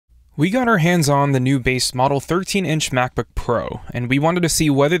We got our hands on the new base model 13-inch MacBook Pro, and we wanted to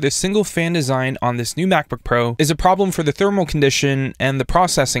see whether the single fan design on this new MacBook Pro is a problem for the thermal condition and the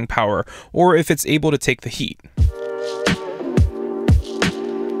processing power, or if it's able to take the heat.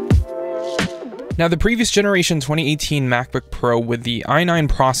 Now, the previous generation 2018 MacBook Pro with the i9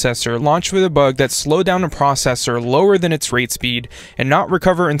 processor launched with a bug that slowed down the processor lower than its rate speed and not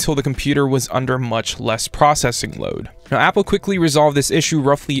recover until the computer was under much less processing load. Now, Apple quickly resolved this issue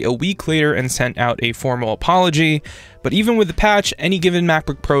roughly a week later and sent out a formal apology, but even with the patch, any given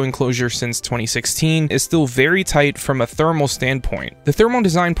MacBook Pro enclosure since 2016 is still very tight from a thermal standpoint. The thermal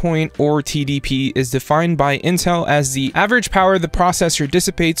design point, or TDP, is defined by Intel as the average power the processor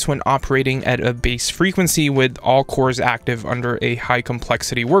dissipates when operating at a base frequency with all cores active under a high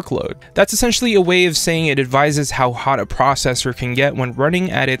complexity workload. That's essentially a way of saying it advises how hot a processor can get when running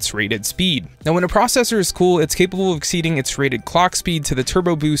at its rated speed. Now, when a processor is cool, it's capable of exceeding its rated clock speed to the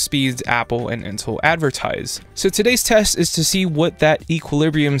turbo boost speeds Apple and Intel advertise. So today's test is to see what that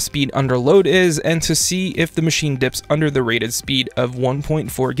equilibrium speed under load is and to see if the machine dips under the rated speed of 1.4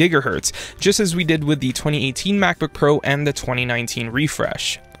 GHz, just as we did with the 2018 MacBook Pro and the 2019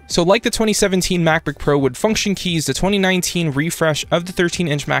 refresh. So like the 2017 MacBook Pro with function keys, the 2019 refresh of the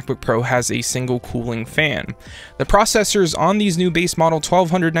 13-inch MacBook Pro has a single cooling fan. The processors on these new base model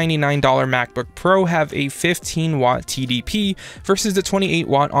 $1,299 MacBook Pro have a 15-watt TDP versus the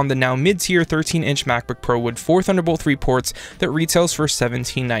 28-watt on the now mid-tier 13-inch MacBook Pro with 4 Thunderbolt 3 ports that retails for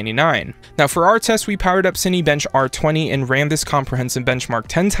 $1799. Now, for our test, we powered up Cinebench R20 and ran this comprehensive benchmark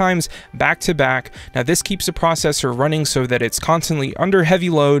 10 times back to back. Now, this keeps the processor running so that it's constantly under heavy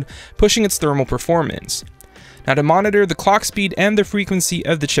load, pushing its thermal performance. Now, to monitor the clock speed and the frequency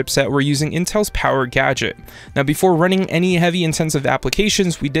of the chipset, we're using Intel's Power Gadget. Now, before running any heavy intensive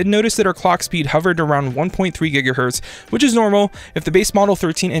applications, we did notice that our clock speed hovered around 1.3 GHz, which is normal. If the base model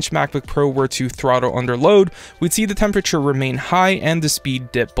 13-inch MacBook Pro were to throttle under load, we'd see the temperature remain high and the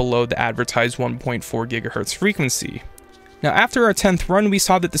speed dip below the advertised 1.4 GHz frequency. Now, after our 10th run, we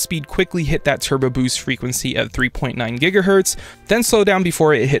saw that the speed quickly hit that turbo boost frequency of 3.9 GHz, then slowed down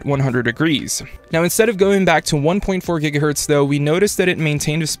before it hit 100 degrees. Now, instead of going back to 1.4 GHz though, we noticed that it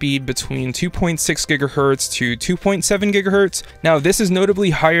maintained a speed between 2.6 GHz to 2.7 GHz. Now, this is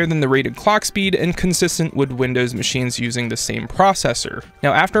notably higher than the rated clock speed and consistent with Windows machines using the same processor.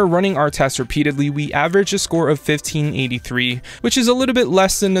 Now, after running our test repeatedly, we averaged a score of 1583, which is a little bit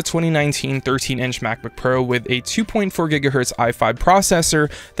less than the 2019 13-inch MacBook Pro with a 2.4 GHz i5 processor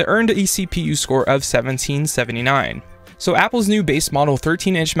that earned a CPU score of 1779. So Apple's new base model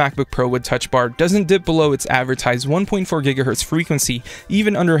 13-inch MacBook Pro with Touch Bar doesn't dip below its advertised 1.4 GHz frequency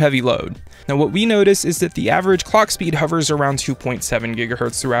even under heavy load. Now, what we notice is that the average clock speed hovers around 2.7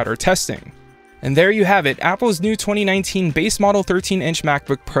 GHz throughout our testing. And there you have it, Apple's new 2019 base model 13-inch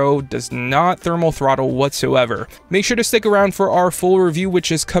MacBook Pro does not thermal throttle whatsoever. Make sure to stick around for our full review,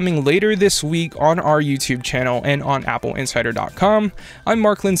 which is coming later this week on our YouTube channel and on AppleInsider.com. I'm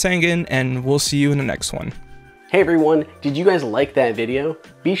Mark Linsangin, and we'll see you in the next one. Hey everyone, did you guys like that video?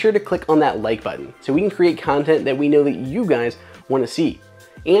 Be sure to click on that like button so we can create content that we know that you guys want to see.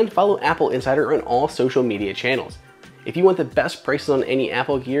 And follow Apple Insider on all social media channels. If you want the best prices on any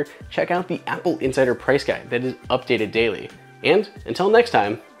Apple gear, check out the Apple Insider price guide that is updated daily. And until next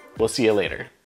time, we'll see you later.